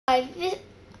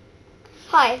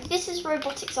Hi, this is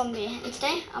Robotic Zombie, and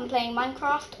today I'm playing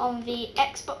Minecraft on the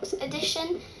Xbox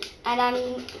edition.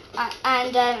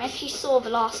 And if you saw the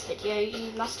last video,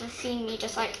 you must have seen me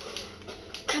just like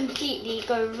completely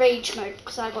go rage mode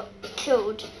because I got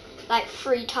killed like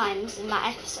 3 times in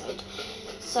that episode.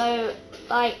 So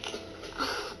like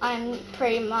I'm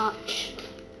pretty much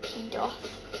peed off.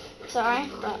 Sorry,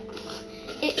 but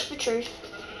it's the truth.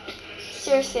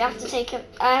 Seriously, I have to take a.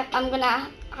 I'm gonna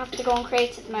have to go on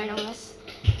creative mode on this.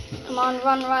 Come on,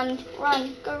 run,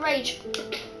 go rage.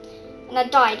 And I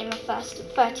died in the first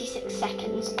 36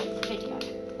 seconds of the video.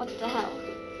 What the hell?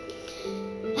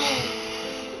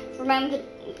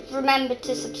 Remember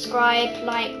to subscribe,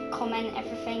 like, comment,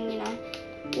 everything, you know,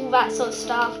 all that sort of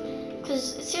stuff. Because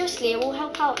seriously, it will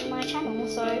help out in my channel.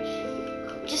 So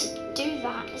just do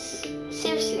that.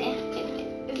 Seriously,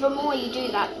 the more you do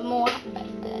that, the more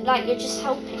like you're just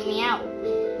helping me out.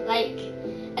 Like,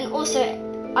 and also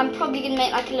I'm probably gonna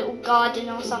make like a little garden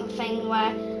or something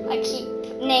where I keep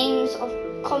names of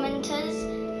commenters,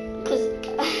 because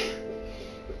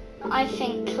I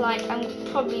think like I'm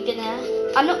not gonna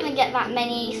get that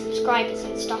many subscribers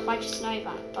and stuff. I just know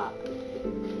that, but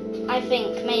I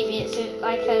think maybe it's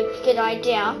like a good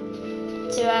idea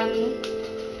to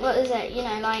what is it? You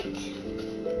know, like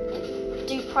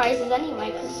do prizes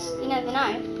anyway, because you never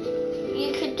know.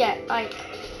 You could get like,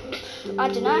 I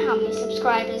don't know how many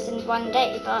subscribers in one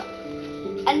day, but,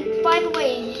 and by the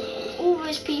way, all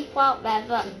those people out there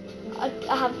that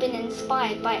have been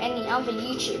inspired by any other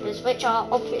YouTubers, which are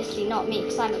obviously not me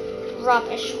because I'm a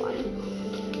rubbish one,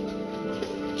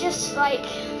 just like,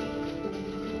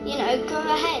 you know, go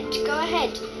ahead,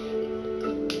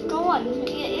 go on.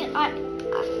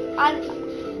 I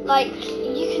like,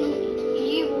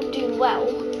 you will do well,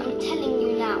 I'm telling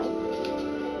you now.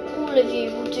 All of you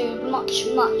will do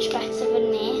much better than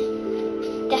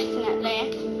me,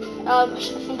 definitely. Oh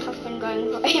gosh, I think I've been going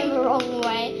in the wrong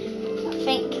way. I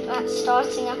think that's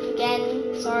starting up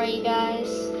again. Sorry guys.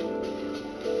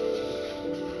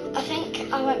 I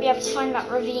think I won't be able to find that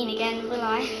ravine again, will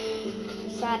I?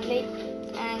 Sadly,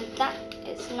 and that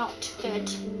is not good.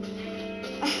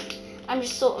 I'm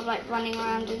just sort of like running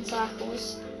around in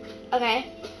circles.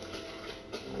 Okay.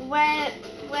 Where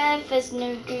there's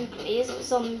no googlies or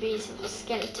zombies or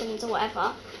skeletons or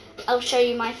whatever, I'll show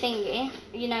you my thingy.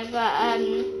 You know,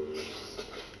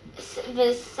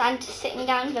 the Santa sitting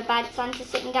down, the bad Santa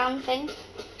sitting down thing.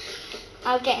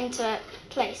 I'll get into a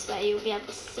place where you'll be able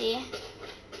to see.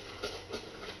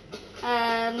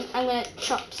 I'm gonna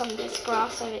chop some of this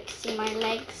grass so you can see my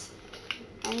legs,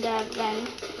 and then,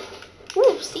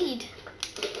 ooh, seed.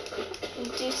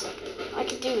 I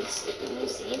could do with new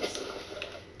seeds.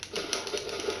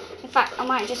 In fact, I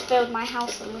might just build my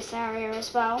house in this area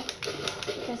as well.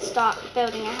 We can start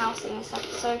building a house in this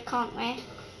episode, can't we?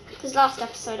 Because last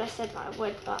episode I said that I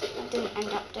would, but I didn't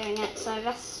end up doing it, so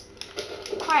that's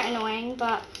quite annoying,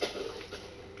 but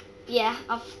yeah,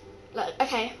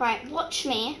 okay, right, watch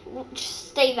me,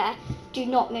 just stay there, do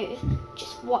not move,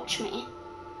 just watch me,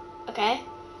 okay?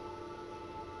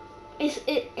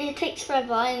 It takes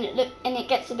forever and it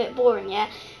gets a bit boring, yeah,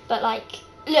 but like,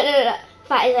 look,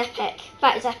 that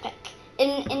is epic.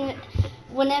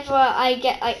 Whenever I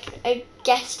get like a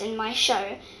guest in my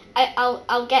show,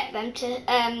 I'll get them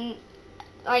to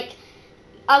like,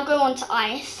 I'll go onto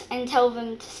ice and tell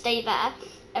them to stay there,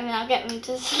 and then I'll get them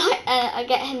to I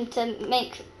get him to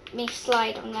make me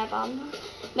slide on their bum,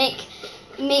 make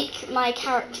my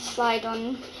character slide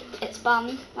on its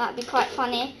bum. That'd be quite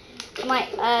funny. I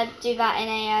might do that in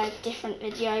a different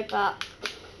video, but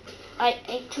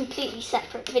a completely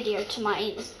separate video to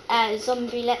my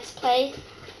zombie let's play.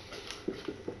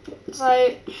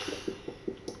 So,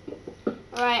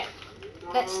 right,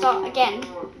 let's start again.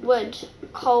 Wood,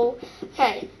 coal.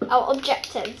 Okay, our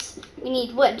objectives. We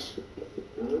need wood,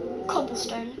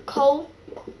 cobblestone, coal,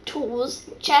 tools,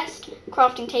 chest,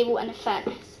 crafting table, and a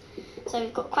furnace. So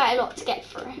we've got quite a lot to get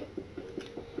through.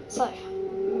 So,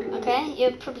 okay,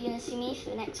 you're probably going to see me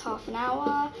for the next half an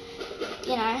hour,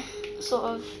 you know, sort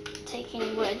of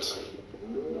taking wood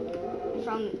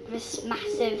from this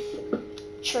massive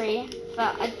tree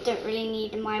that I don't really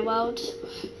need in my world.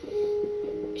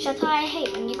 I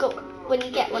hate when you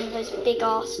get one of those big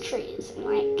ass trees and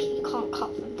like you can't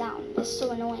cut them down. They're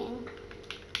so annoying.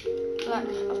 Look,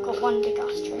 I've got one big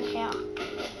ass tree here.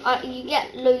 You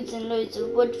get loads and loads of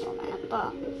wood from it,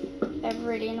 but they're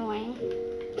really annoying.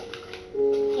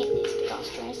 I hate these big ass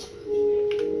trees.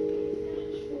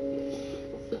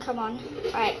 Come on,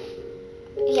 right.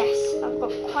 Yes, I've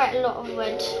got quite a lot of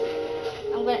wood.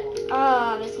 I'm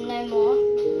gonna, there's no more.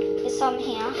 There's some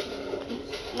here.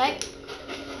 Nope.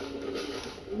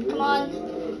 Come on.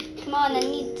 Come on, I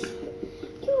need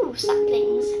you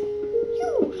saplings.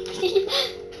 You.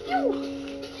 You.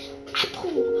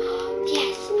 Apple.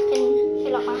 Yes, I can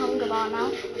fill up my hunger bar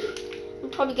now. I'm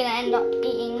probably gonna end up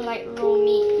eating like raw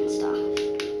meat and stuff.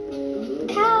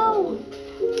 Cow.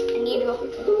 I need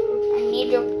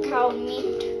your cow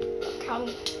meat. Cow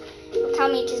meat. Your cow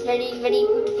meat is very, very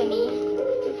good for me.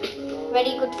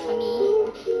 Very good for me.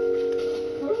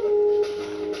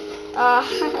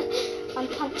 I'm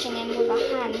punching him with a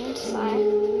hand, so I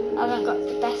haven't got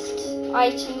the best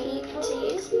item to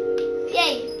use.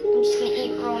 Yay! I'm just gonna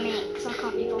eat raw meat because I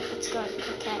can't be bothered to go and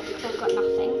cook it because I've got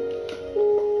nothing.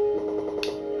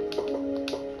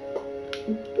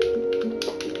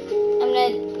 I'm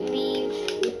gonna leave.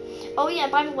 Oh yeah,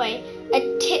 by the way, a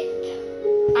tip,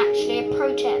 actually a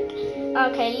pro tip.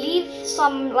 Okay, leave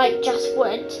some like just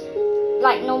wood,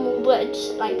 like normal wood,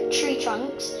 like tree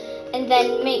trunks, and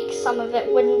then make some of it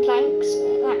wooden planks.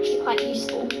 It's actually quite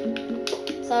useful.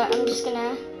 So I'm just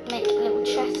gonna make a little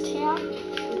chest here.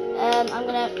 I'm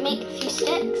gonna make a few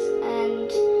sticks,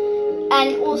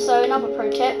 and also another pro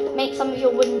tip: make some of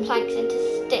your wooden planks into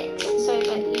sticks so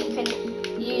that you can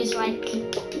use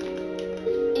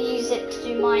it to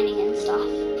do mining and stuff.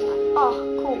 Oh,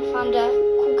 cool! Found a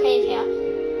cool cave here.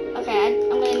 Okay,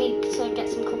 I'm gonna need to get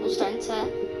some cobblestone to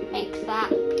make that,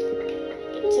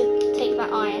 to take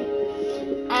that iron.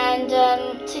 And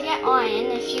to get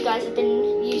iron, if you guys have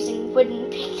been using wooden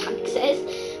pickaxes,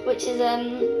 which is a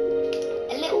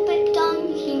little bit dumb,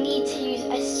 you need to use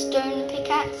a stone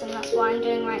pickaxe, and that's what I'm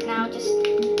doing right now, just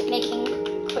making a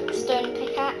quick stone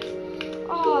pickaxe.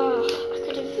 Oh, I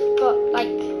could have got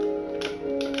like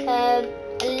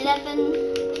 11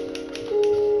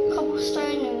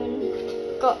 cobblestone and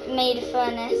made a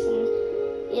furnace, and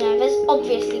you know, there's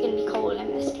obviously going to be coal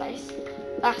in this place.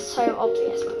 That's so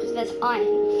obvious because there's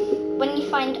iron. When you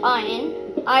find iron,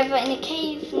 either in a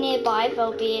cave nearby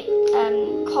there'll be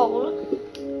coal,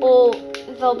 or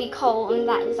there'll be coal in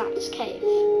that exact cave.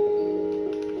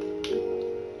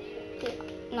 Yeah,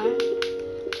 no,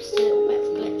 just a little bit of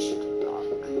glitched block.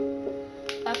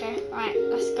 Okay, right,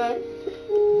 let's go.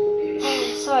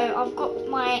 So I've got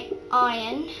my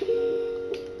iron.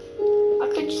 I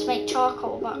could just make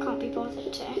charcoal, but I can't be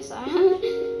bothered to, so.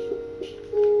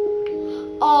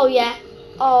 Oh yeah,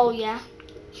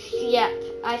 yep,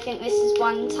 I think this is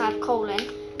one to have coal in.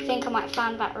 I think I might have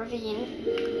found that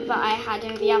ravine that I had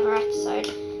in the other episode.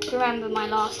 If you remember my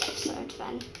last episode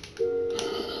then.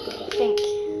 I think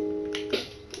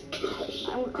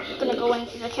I'm gonna go in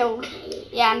for the kill.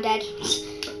 Yeah, I'm dead.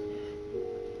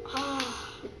 Oh,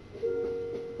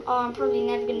 I'm probably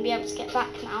never gonna be able to get back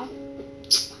now.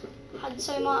 I had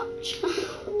so much.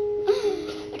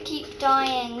 I keep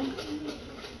dying.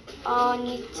 Oh, I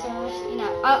need to, you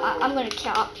know, I'm gonna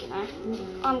kit up, you know.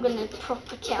 I'm gonna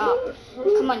proper kit up.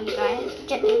 Come on, you guys,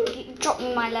 drop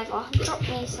me my leather. Drop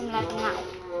me some leather now.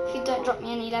 If you don't drop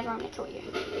me any leather, I'm gonna kill you.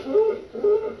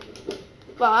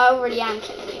 Well, I already am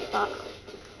killing you, but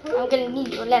I'm gonna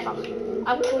need your leather.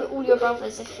 I'll kill all your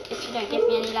brothers if you don't give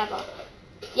me any leather.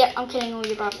 Yep, I'm killing all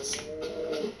your brothers.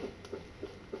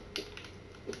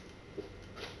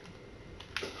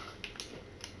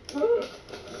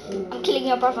 I'm killing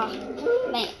your brother,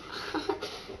 mate.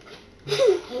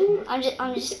 I'm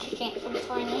just kicking it from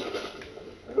Tiny.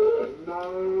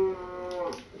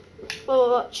 Whoa,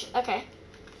 watch. Okay,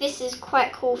 this is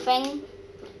quite a cool thing.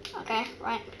 Okay,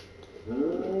 right.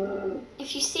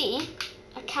 If you see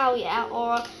a cow, yeah,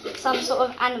 or some sort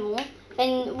of animal,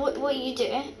 then what you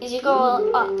do is you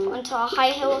go up onto a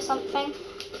high hill or something,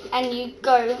 and you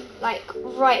go like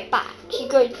right back. You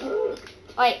go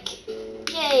like.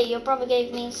 Yay, your brother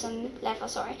gave me some leather,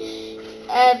 sorry.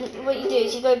 What you do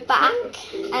is you go back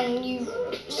and you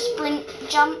sprint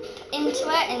jump into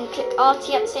it and click RT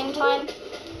at the same time,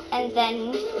 and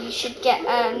then you should get,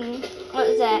 what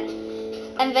is it?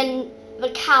 And then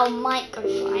the cow might go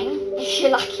flying, if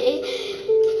you're lucky.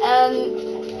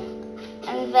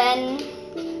 And then,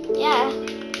 yeah.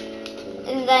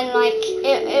 And then like,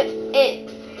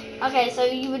 okay, so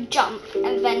you would jump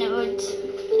and then it would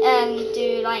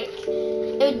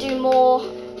it would do more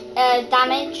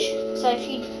damage. So if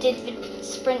you did the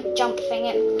sprint jump thing,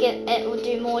 it would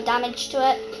do more damage to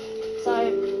it. So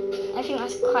I think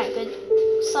that's quite good.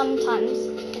 Sometimes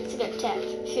it's a good tip.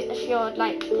 If you're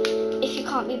like, if you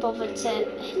can't be bothered to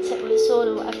hit it with a sword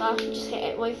or whatever, just hit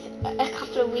it with a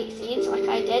couple of wheat seeds like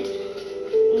I did.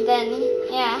 And then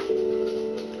yeah.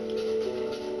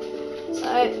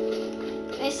 So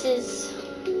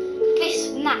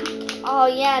this map. Oh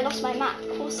yeah, I lost my map.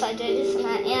 Of course I did, isn't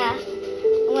it? Yeah.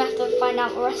 I'm gonna have to find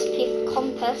out a recipe for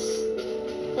compass,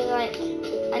 because like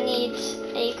I need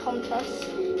a compass.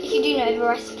 if you do know the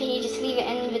recipe, just leave it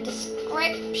in the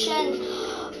description.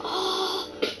 Oh,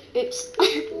 oops.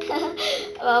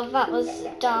 Well, that was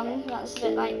dumb. That was a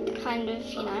bit like kind of,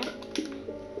 you know,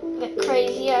 a bit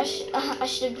crazy. I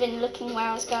should have been looking where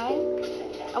I was going.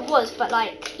 I was, but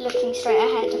like looking straight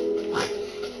ahead.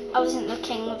 I wasn't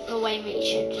looking the way that you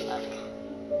should look.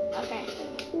 Okay,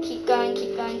 keep going,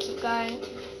 keep going, keep going.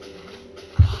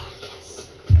 Oh, yes.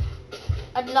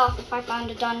 I'd laugh if I found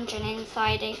a dungeon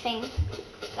inside a thing.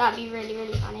 That'd be really,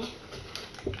 really funny.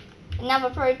 Another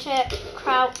pro tip,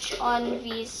 crouch on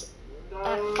these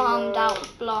farmed out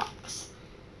blocks.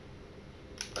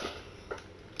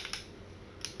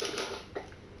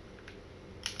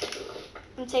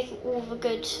 I'm taking all the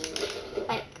good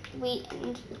like wheat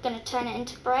and gonna turn it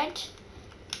into bread.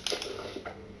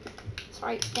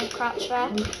 Sorry, didn't crouch there.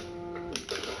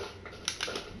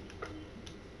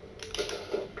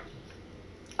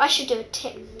 I should do a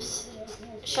tips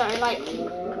show, like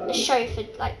a show for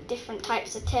like different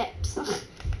types of tips. I'm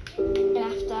gonna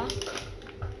have to.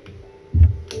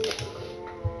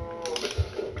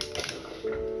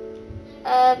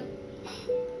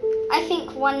 I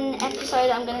think one episode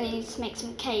I'm gonna need to make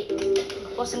some cake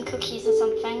or some cookies or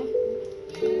something.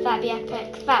 That'd be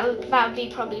epic. That would be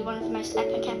probably one of the most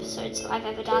epic episodes I've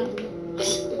ever done.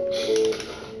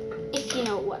 If you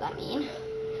know what I mean.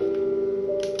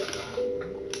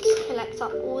 Just collect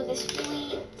up all this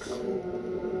wheat.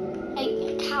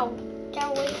 Hey, cow, get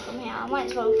away from here. I might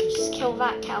as well just kill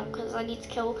that cow because I need to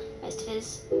kill most of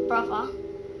his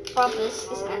brothers,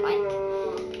 isn't it?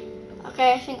 Like,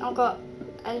 okay, I think I've got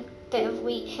a bit of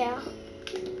wheat here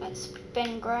that's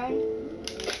been grown.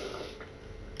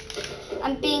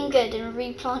 I'm being good and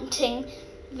replanting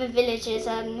the village's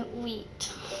wheat.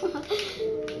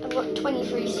 I've got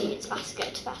 23 seeds. That's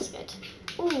good. That's good.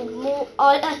 Ooh, more.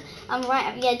 Oh, I'm right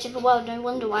at the edge of the world. No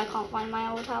wonder why I can't find my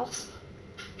old house.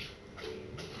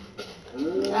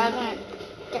 I'm gonna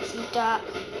get some dirt.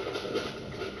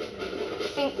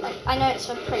 I know it's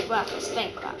a pretty worthless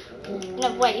thing, but in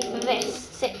a way, for this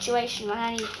situation when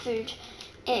I need food,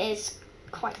 it is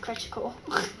quite critical.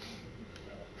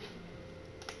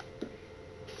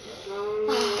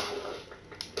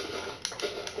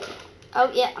 Oh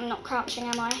yeah, I'm not crouching,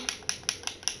 am I?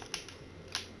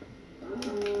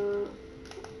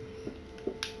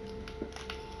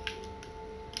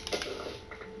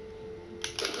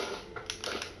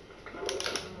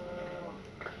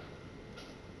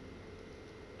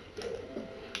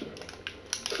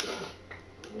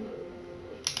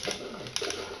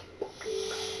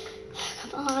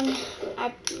 Come on, I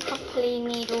properly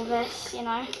need all this, you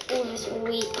know, all this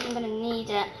wheat. I'm gonna need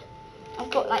it. I've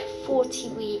got like 40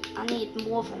 wheat. I need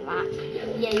more than that.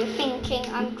 Yeah, you're thinking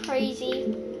I'm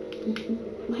crazy.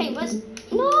 Hey, where's...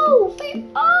 No!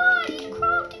 I need a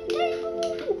crafting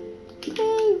table!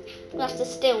 Okay. We'll have to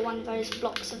steal one of those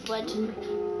blocks of wood.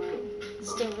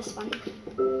 Steal this one.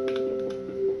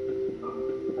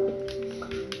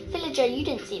 Villager, you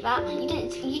didn't see that.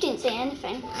 You didn't say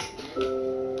anything.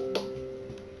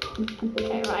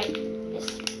 Okay, right.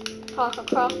 Just park a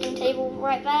crafting table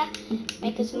right there.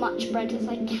 Make as much bread as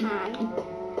I can.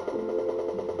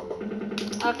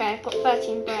 Okay, I've got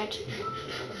 13 bread.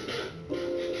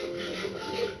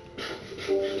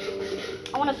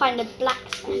 I want to find a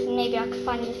blacksmith and maybe I could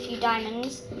find a few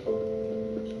diamonds.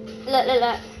 Look, look,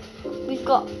 look. We've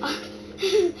got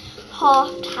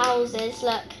halved houses.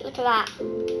 Look at that.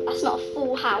 That's not a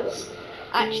full house.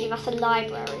 Actually, that's a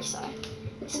library, so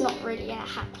it's not really a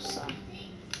house. So.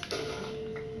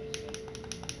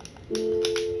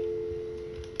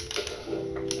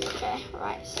 Okay,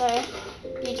 right, so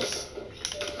you just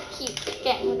keep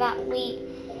getting that wheat.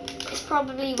 It's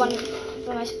probably one of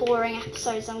the most boring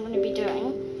episodes I'm going to be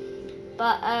doing,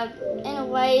 but in a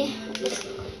way this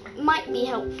might be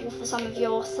helpful for some of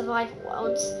your survival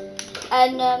worlds.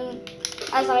 And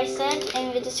as I said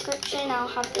in the description, I'll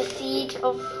have the seed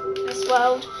of this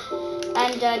world,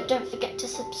 and don't forget to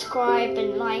subscribe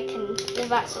and like and all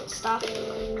that sort of stuff.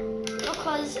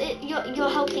 Because you're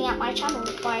helping out my channel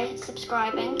by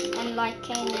subscribing and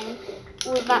liking and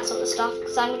all of that sort of stuff,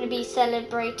 because I'm going to be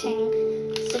celebrating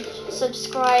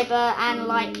subscriber and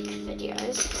like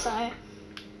videos, so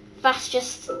that's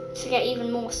just to get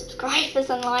even more subscribers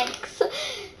and likes.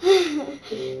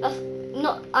 I'm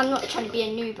not trying to be a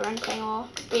noob or anything or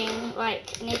being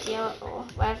like an idiot or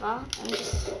whatever. I'm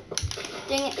just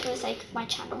doing it for the sake of my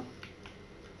channel.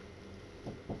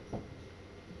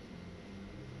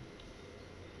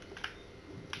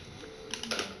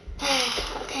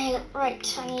 Okay,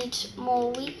 right, I need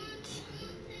more wheat.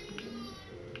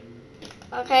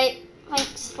 Okay,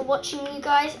 thanks for watching you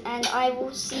guys, and I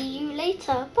will see you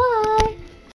later. Bye!